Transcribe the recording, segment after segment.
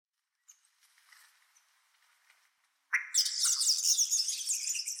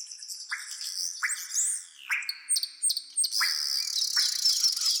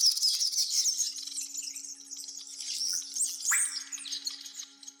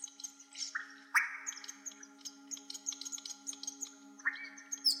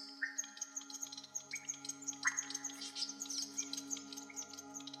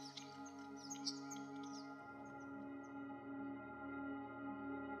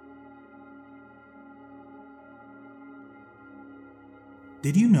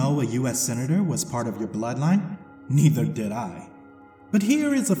Did you know a U.S. Senator was part of your bloodline? Neither did I. But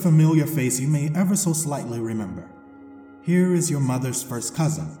here is a familiar face you may ever so slightly remember. Here is your mother's first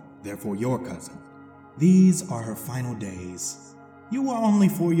cousin, therefore your cousin. These are her final days. You were only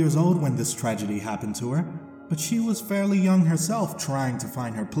 4 years old when this tragedy happened to her, but she was fairly young herself trying to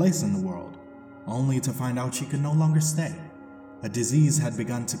find her place in the world, only to find out she could no longer stay. A disease had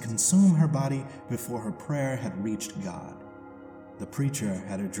begun to consume her body before her prayer had reached God. The preacher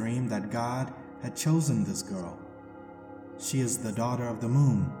had a dream that God had chosen this girl. She is the daughter of the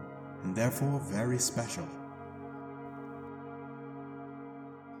moon, and therefore very special.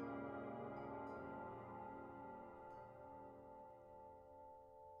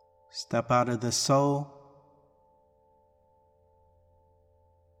 Step out of this soul.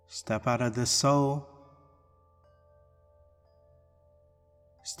 Step out of this soul.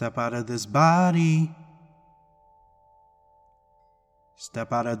 Step out of this body.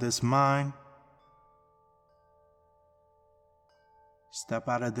 Step out of this mind. Step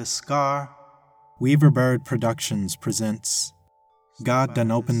out of this scar. Weaverbird Productions presents God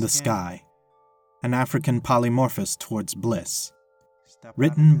Done Opened the Sky, an African polymorphous towards bliss.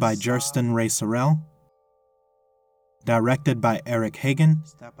 Written by Jersten Ray Sorrell. Directed by Eric Hagen.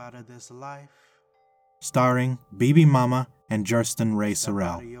 Step out of this life. Starring BB Mama and Jersten Ray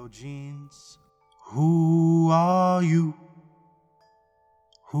Sorrell. Who are you?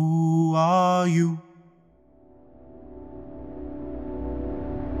 Who are you?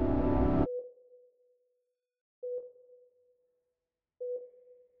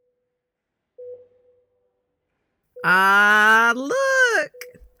 Ah, look!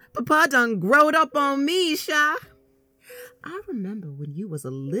 Papa done growed up on me, Sha. I remember when you was a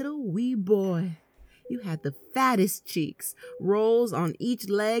little wee boy. You had the fattest cheeks, rolls on each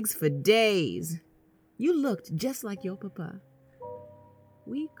legs for days. You looked just like your papa.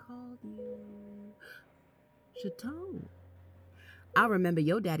 We called you Chaton. I remember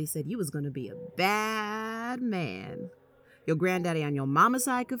your daddy said you was going to be a bad man. Your granddaddy on your mama's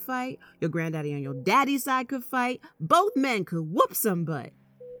side could fight. Your granddaddy on your daddy's side could fight. Both men could whoop some butt.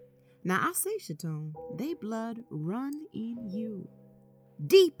 Now I say, Chaton, they blood run in you.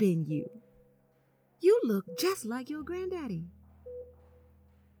 Deep in you. You look just like your granddaddy.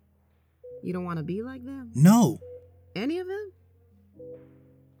 You don't want to be like them? No. Any of them?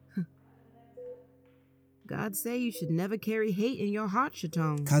 God say you should never carry hate in your heart,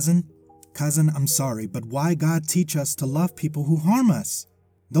 Chaton. Cousin, I'm sorry, but why God teach us to love people who harm us?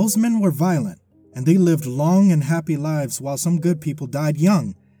 Those men were violent, and they lived long and happy lives while some good people died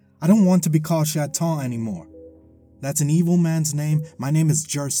young. I don't want to be called Chaton anymore. That's an evil man's name. My name is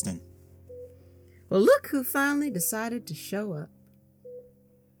Jersten. Well, look who finally decided to show up.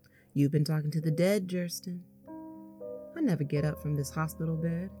 You've been talking to the dead, Jersten. I never get up from this hospital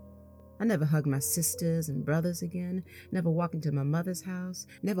bed. I never hug my sisters and brothers again, never walk into my mother's house,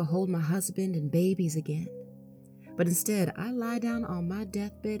 never hold my husband and babies again. But instead, I lie down on my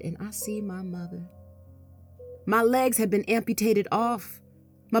deathbed and I see my mother. My legs had been amputated off.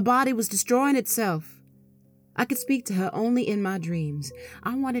 My body was destroying itself. I could speak to her only in my dreams.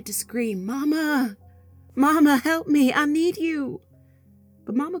 I wanted to scream, "Mama! Mama, help me! I need you!"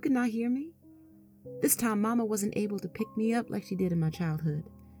 But Mama could not hear me. This time, Mama wasn't able to pick me up like she did in my childhood.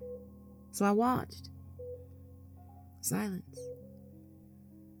 So I watched. Silence.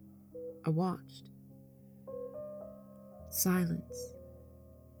 I watched. Silence.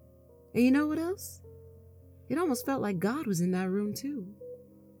 And you know what else? It almost felt like God was in that room too.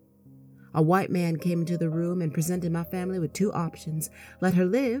 A white man came into the room and presented my family with two options. Let her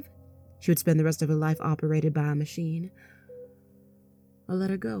live. She would spend the rest of her life operated by a machine. Or let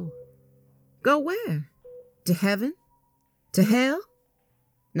her go. Go where? To heaven? To hell?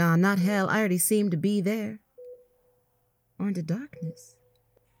 Nah, not hell. I already seemed to be there. Or into darkness.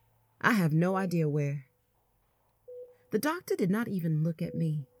 I have no idea where. The doctor did not even look at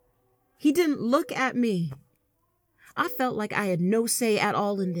me. He didn't look at me. I felt like I had no say at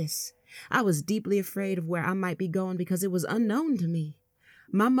all in this. I was deeply afraid of where I might be going because it was unknown to me.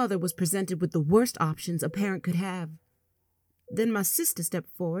 My mother was presented with the worst options a parent could have. Then my sister stepped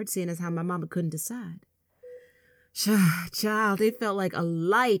forward, seeing as how my mama couldn't decide. Child, it felt like a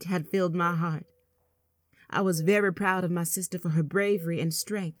light had filled my heart. I was very proud of my sister for her bravery and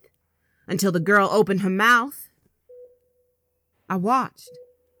strength. Until the girl opened her mouth. I watched.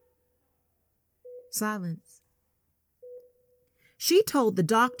 Silence. She told the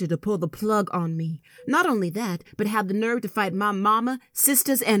doctor to pull the plug on me. Not only that, but had the nerve to fight my mama,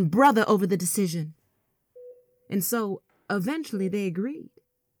 sisters, and brother over the decision. And so, eventually they agreed.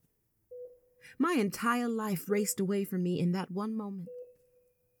 My entire life raced away from me in that one moment.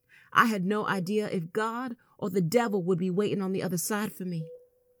 I had no idea if God or the devil would be waiting on the other side for me.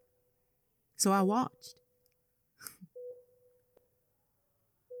 So I watched.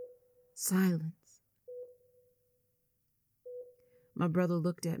 Silence. My brother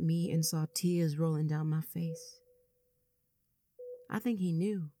looked at me and saw tears rolling down my face. I think he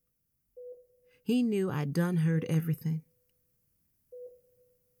knew. He knew I'd done heard everything.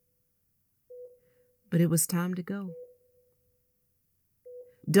 But it was time to go.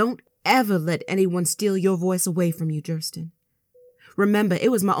 Don't ever let anyone steal your voice away from you, Jurston. Remember,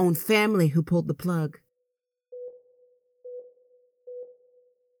 it was my own family who pulled the plug.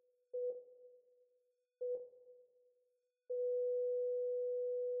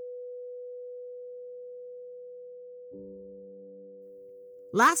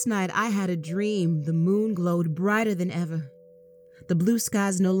 Last night I had a dream. The moon glowed brighter than ever. The blue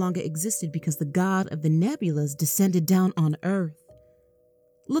skies no longer existed because the god of the nebulas descended down on Earth.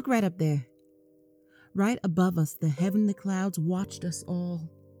 Look right up there. Right above us, the heavenly clouds watched us all.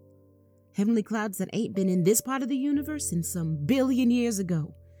 Heavenly clouds that ain't been in this part of the universe since some billion years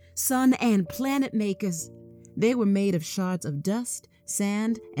ago. Sun and planet makers. They were made of shards of dust,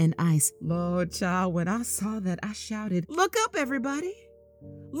 sand, and ice. Lord, child, when I saw that, I shouted, "Look up, everybody!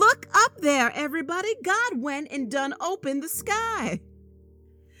 Look up there, everybody! God went and done opened the sky!"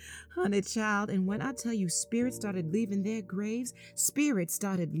 Honey, child, and when I tell you spirits started leaving their graves,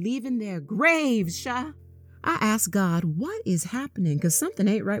 Sha. I asked God, what is happening? Because something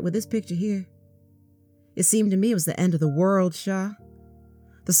ain't right with this picture here. It seemed to me it was the end of the world, Sha.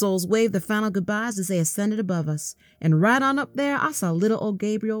 The souls waved their final goodbyes as they ascended above us, and right on up there, I saw little old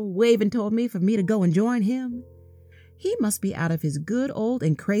Gabriel waving toward me for me to go and join him. He must be out of his good old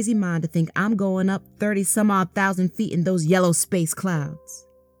and crazy mind to think I'm going up 30-some-odd thousand feet in those yellow space clouds.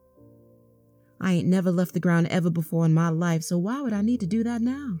 I ain't never left the ground ever before in my life, so why would I need to do that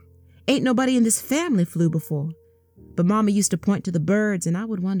now? Ain't nobody in this family flew before, but Mama used to point to the birds, and I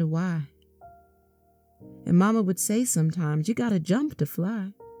would wonder why. And Mama would say sometimes, you gotta jump to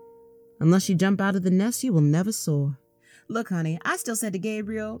fly. Unless you jump out of the nest, you will never soar. Look, honey, I still said to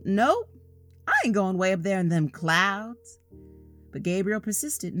Gabriel, nope, I ain't going way up there in them clouds. But Gabriel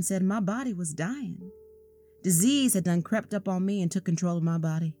persisted and said my body was dying. Disease had done crept up on me and took control of my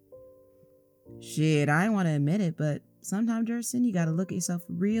body. Shit, I ain't want to admit it, but sometimes, Jurston, you gotta look at yourself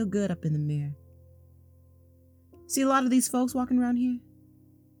real good up in the mirror. See a lot of these folks walking around here?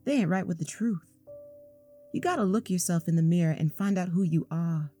 They ain't right with the truth. You gotta look yourself in the mirror and find out who you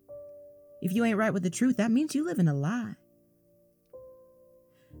are. If you ain't right with the truth, that means you live in a lie.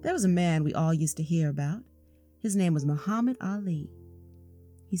 There was a man we all used to hear about. His name was Muhammad Ali.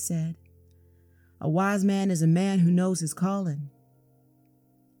 He said, "A wise man is a man who knows his calling."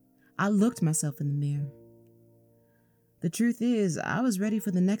 I looked myself in the mirror. The truth is, I was ready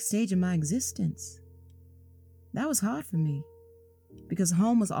for the next stage of my existence. That was hard for me, because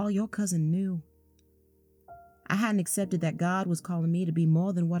home was all your cousin knew. I hadn't accepted that God was calling me to be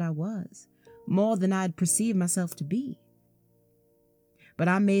more than what I was, more than I'd perceived myself to be. But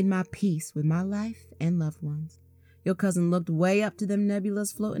I made my peace with my life and loved ones. Your cousin looked way up to them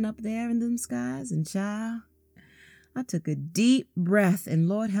nebulas floating up there in them skies, and child, I took a deep breath, and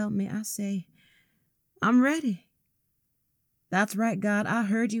Lord help me, I say, I'm ready. That's right, God, I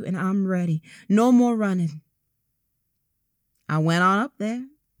heard you, and I'm ready. No more running. I went on up there,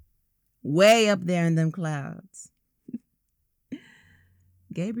 way up there in them clouds.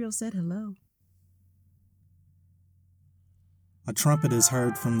 Gabriel said hello. A trumpet is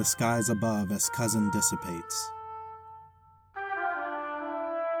heard from the skies above as cousin dissipates.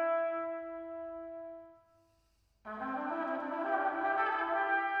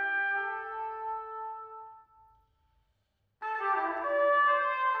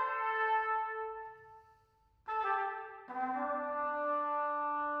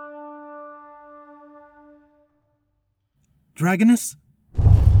 Dragoness?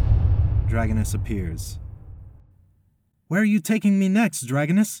 Dragoness appears. Where are you taking me next,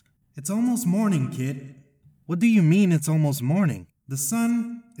 Dragoness? It's almost morning, kid. What do you mean it's almost morning? The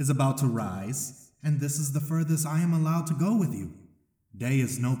sun is about to rise, and this is the furthest I am allowed to go with you. Day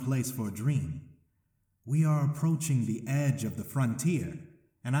is no place for a dream. We are approaching the edge of the frontier,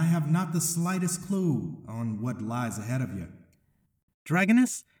 and I have not the slightest clue on what lies ahead of you.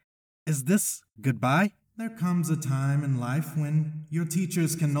 Dragoness, is this goodbye? There comes a time in life when your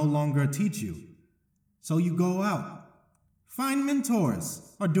teachers can no longer teach you. So you go out, find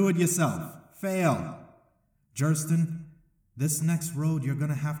mentors, or do it yourself. Fail. Jurston, this next road you're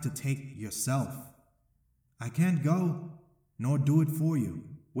gonna have to take yourself. I can't go, nor do it for you.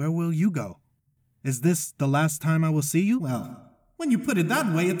 Where will you go? Is this the last time I will see you? Well, When you put it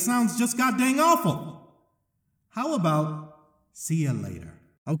that way, it sounds just goddamn awful. How about see you later?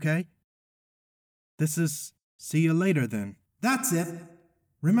 Okay. This is see you later then. That's it.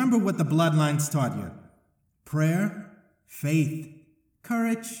 Remember what the bloodlines taught you. Prayer, faith,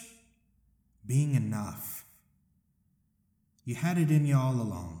 courage, being enough. You had it in you all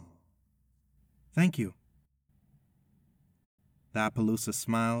along. Thank you. The Appaloosa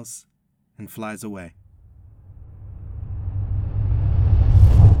smiles and flies away.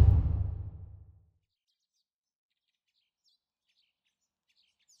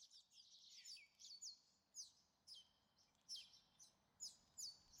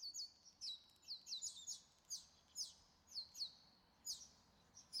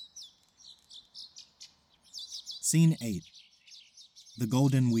 Scene 8. The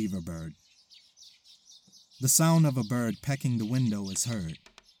Golden Weaver Bird. The sound of a bird pecking the window is heard.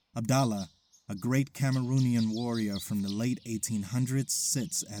 Abdallah, a great Cameroonian warrior from the late 1800s,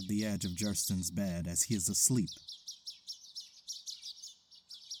 sits at the edge of Jurston's bed as he is asleep.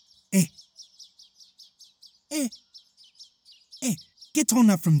 Eh! Get on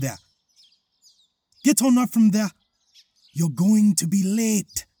up from there! Get on up from there! You're going to be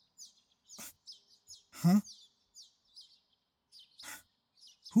late! Huh?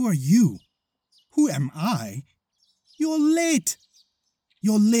 Who are you? Who am I? You're late!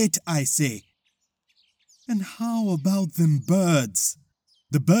 You're late, I say. And how about them birds?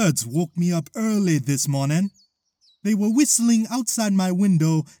 The birds woke me up early this morning. They were whistling outside my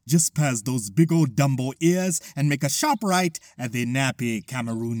window just past those big old Dumbo ears and make a sharp right at the nappy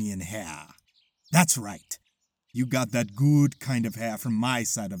Cameroonian hair. That's right. You got that good kind of hair from my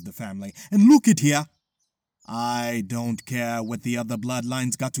side of the family. And look it here. I don't care what the other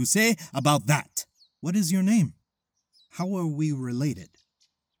bloodlines got to say about that. What is your name? How are we related?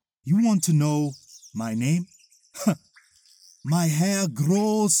 You want to know my name? My hair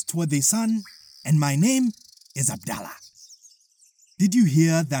grows toward the sun, and my name is Abdallah. Did you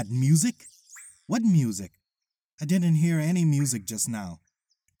hear that music? What music? I didn't hear any music just now.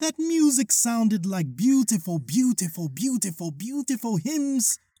 That music sounded like beautiful, beautiful, beautiful, beautiful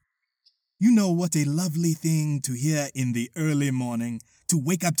hymns. You know what a lovely thing to hear in the early morning, to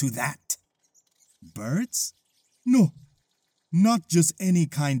wake up to that. Birds? No, not just any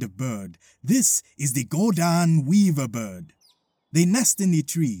kind of bird. This is the Golden Weaver bird. They nest in the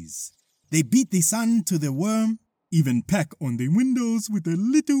trees. They beat the sun to the worm, even peck on the windows with their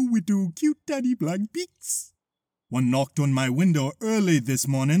little cute tiny black beaks. One knocked on my window early this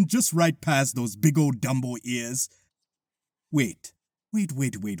morning, just right past those big old Dumbo ears. Wait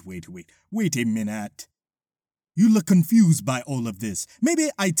a minute. You look confused by all of this. Maybe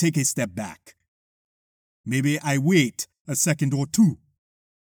I take a step back. Maybe I wait a second or two.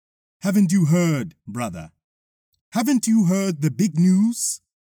 Haven't you heard, brother? Haven't you heard the big news?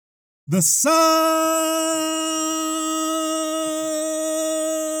 The sun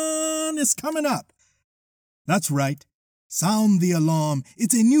is coming up. That's right. Sound the alarm.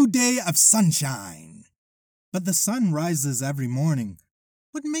 It's a new day of sunshine. But the sun rises every morning.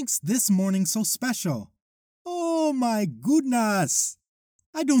 What makes this morning so special? Oh my goodness!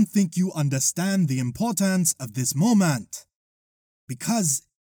 I don't think you understand the importance of this moment. Because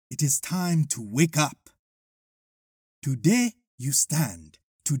it is time to wake up. Today you stand.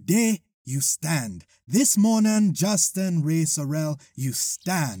 Today you stand. This morning, Justin Ray Sorrell, you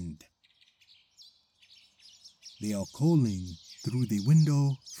stand. They are calling through the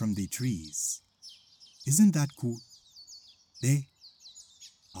window from the trees. Isn't that cool? They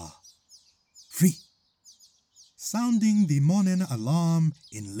are free. Sounding the morning alarm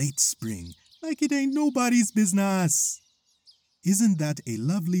in late spring like it ain't nobody's business. Isn't that a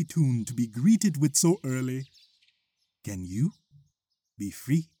lovely tune to be greeted with so early? Can you be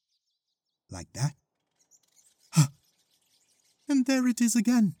free like that? Huh. And there it is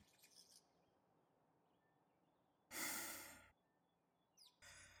again.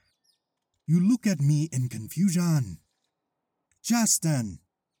 You look at me in confusion. Justin,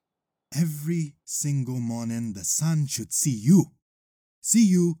 every single morning the sun should see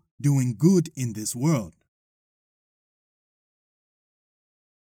you doing good in this world.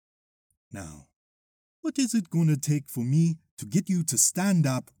 Now, what is it gonna take for me to get you to stand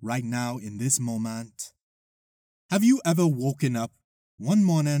up right now in this moment? Have you ever woken up one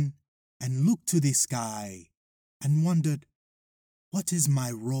morning and looked to the sky and wondered, what is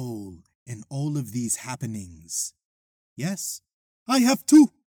my role in all of these happenings? Yes, I have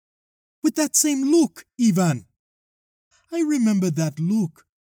too. With that same look, even. I remember that look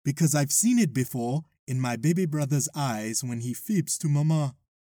because I've seen it before in my baby brother's eyes when he fibs to mama.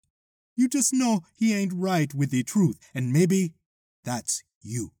 You just know he ain't right with the truth, and maybe That's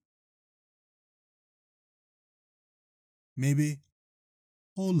you. Maybe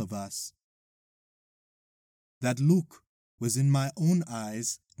all of us. That look was in my own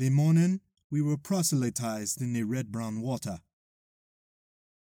eyes the morning we were proselytized in the red-brown water.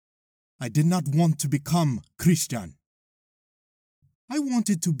 I did not want to become Christian. I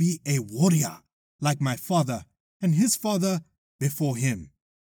wanted to be a warrior like my father and his father before him.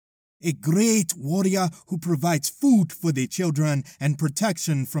 A great warrior who provides food for their children and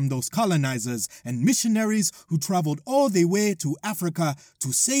protection from those colonizers and missionaries who traveled all the way to Africa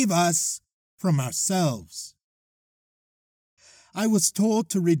to save us from ourselves. I was told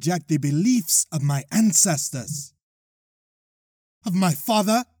to reject the beliefs of my ancestors, of my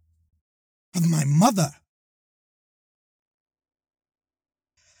father, of my mother.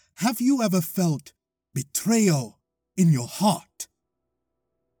 Have you ever felt betrayal in your heart?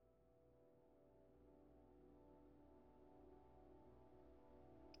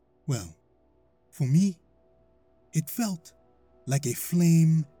 Well, for me, it felt like a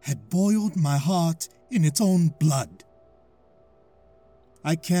flame had boiled my heart in its own blood.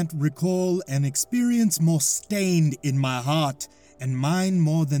 I can't recall an experience more stained in my heart and mind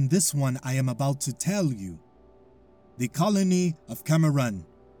more than this one I am about to tell you. The colony of Cameroon,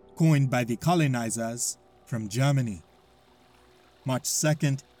 coined by the colonizers from Germany. March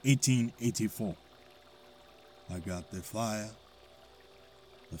 2nd, 1884. I got the fire.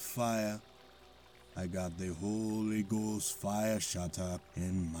 I got the Holy Ghost fire shut up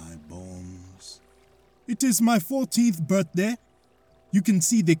in my bones. It is my 14th birthday. You can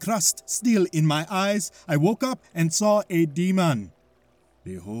see the crust still in my eyes. I woke up and saw a demon.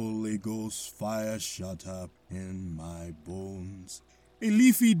 The Holy Ghost fire shut up in my bones. A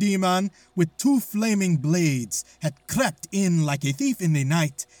leafy demon with 2 flaming blades had crept in like a thief in the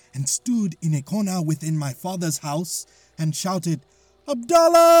night and stood in a corner within my father's house and shouted,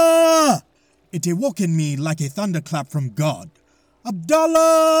 "Abdallah!" It awoke in me like a thunderclap from God.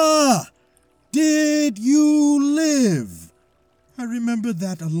 "Abdallah! Did you live?" I remember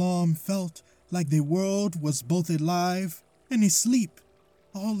that alarm felt like the world was both alive and asleep,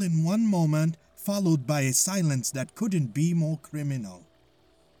 all in one moment, followed by a silence that couldn't be more criminal.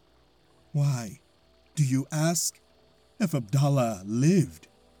 Why, do you ask, if Abdallah lived?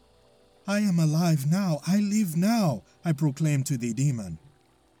 I am alive now, I live now, I proclaimed to the demon.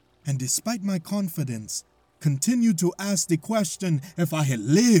 And despite my confidence, continued to ask the question if I had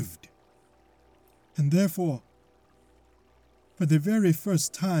lived. And therefore, for the very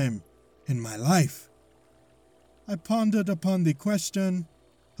first time in my life, I pondered upon the question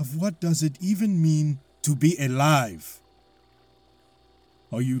of what does it even mean to be alive?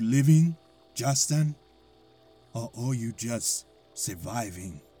 Are you living, Justin? Or are you just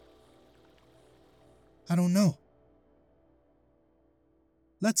surviving? I don't know.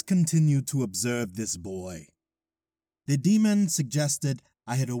 Let's continue to observe this boy. The demon suggested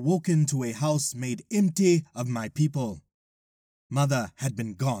I had awoken to a house made empty of my people. Mother had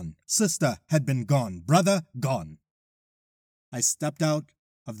been gone, sister had been gone, brother gone. I stepped out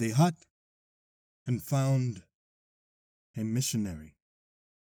of the hut and found a missionary.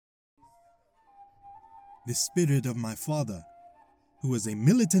 The spirit of my father, who was a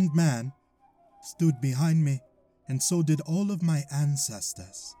militant man, stood behind me, and so did all of my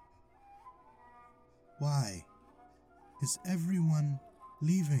ancestors. Why is everyone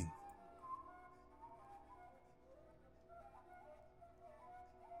leaving?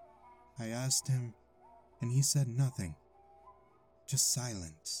 I asked him, and he said nothing, just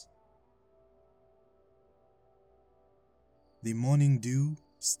silence. The morning dew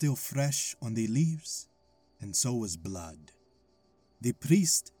still fresh on the leaves, and so was blood. The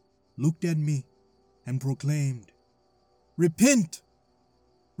priest looked at me and proclaimed, "Repent!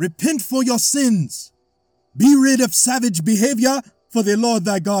 Repent for your sins! Be rid of savage behavior, for the Lord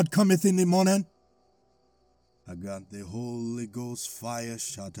thy God cometh in the morning." I got the Holy Ghost fire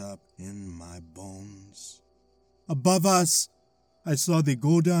shut up in my bones. Above us, I saw the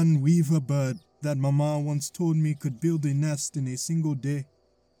golden weaver bird that Mama once told me could build a nest in a single day.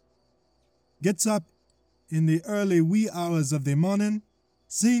 Gets up in the early wee hours of the morning,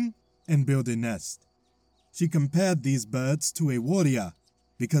 sing, and build a nest. She compared these birds to a warrior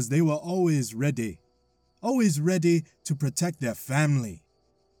because they were always ready to protect their family.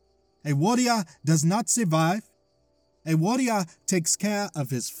 A warrior does not survive. A warrior takes care of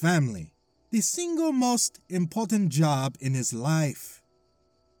his family, the single most important job in his life.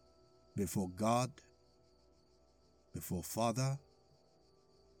 Before God, before father,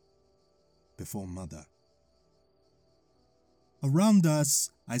 before mother. Around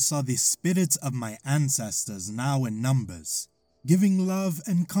us, I saw the spirits of my ancestors now in numbers. giving love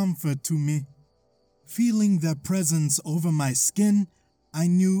and comfort to me. Feeling their presence over my skin, I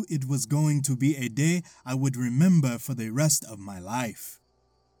knew it was going to be a day I would remember for the rest of my life.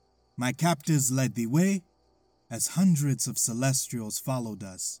 My captors led the way, as hundreds of celestials followed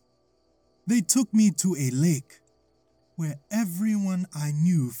us. They took me to a lake, where everyone I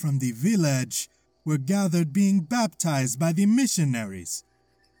knew from the village were gathered being baptized by the missionaries.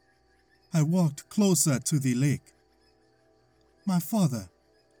 I walked closer to the lake. My father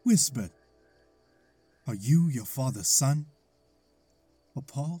whispered, "Are you your father's son?"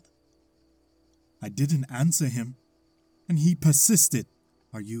 Appalled, I didn't answer him, and he persisted,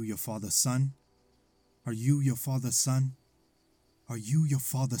 "Are you your father's son? Are you your father's son? Are you your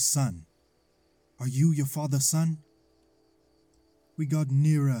father's son? Are you your father's son?" We got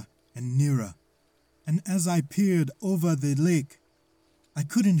nearer and nearer, and as I peered over the lake, I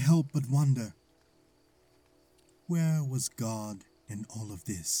couldn't help but wonder, where was God in all of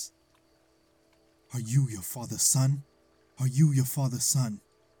this? "Are you your father's son? Are you your father's son?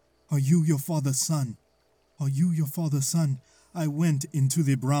 Are you your father's son? Are you your father's son?" I went into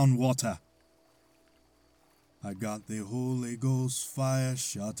the brown water. I got the Holy Ghost fire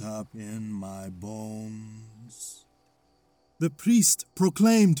shut up in my bones. The priest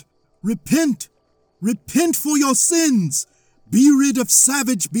proclaimed, "Repent! Repent for your sins! Be rid of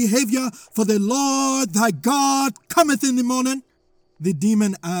savage behavior, for the Lord thy God cometh in the morning." The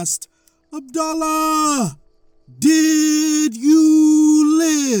demon asked, "Abdallah, did you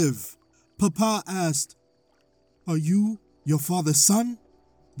live?" Papa asked, "Are you your father's son?"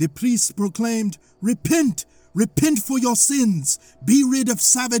 The priest proclaimed, "Repent! Repent for your sins! Be rid of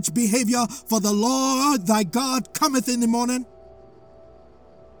savage behavior, for the Lord thy God cometh in the morning."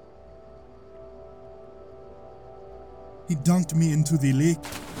 He dunked me into the lake,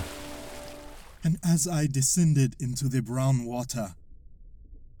 and as I descended into the brown water,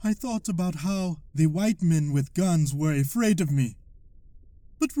 I thought about how the white men with guns were afraid of me.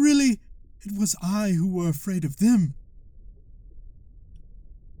 But really, it was I who were afraid of them.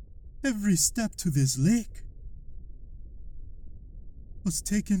 Every step to this lake was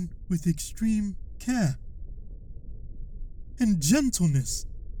taken with extreme care and gentleness,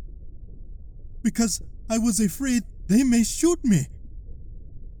 because I was afraid they may shoot me.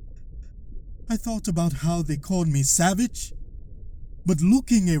 I thought about how they called me savage, but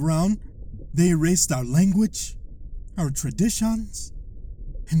looking around, they erased our language, our traditions,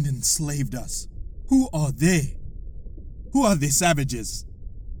 and enslaved us. Who are they? Who are the savages?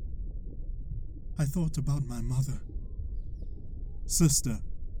 I thought about my mother, sister,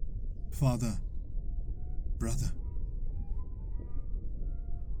 father, brother.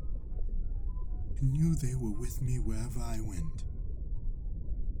 I knew they were with me wherever I went.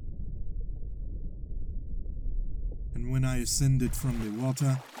 And when I ascended from the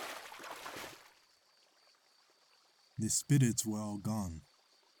water, the spirits were all gone.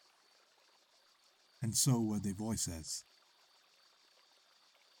 And so were the voices.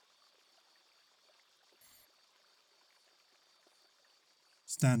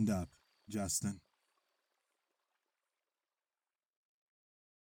 Stand up, Justin.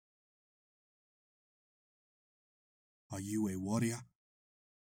 Are you a warrior?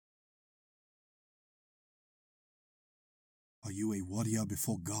 Are you a warrior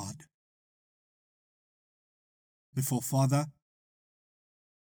before God? Before father?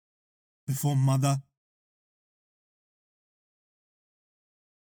 Before mother?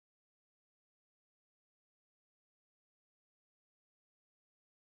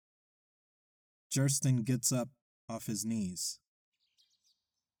 Justin gets up off his knees.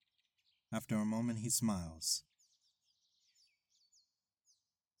 After a moment, he smiles.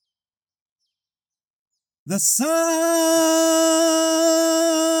 The sun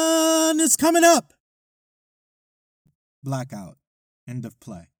is coming up! Blackout. End of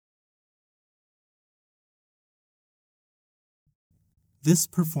play. This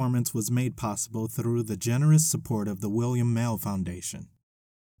performance was made possible through the generous support of the William Mail Foundation.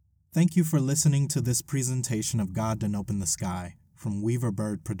 Thank you for listening to this presentation of God Done Open the Sky from Weaver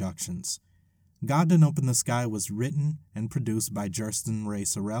Bird Productions. God Done Open the Sky was written and produced by Justin Ray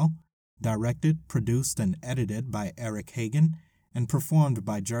Sorrell, directed, produced, and edited by Eric Hagen, and performed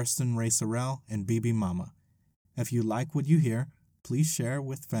by Justin Ray Sorrell and BB Mama. If you like what you hear, please share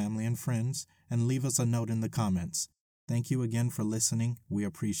with family and friends and leave us a note in the comments. Thank you again for listening. We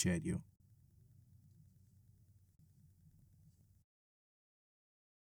appreciate you.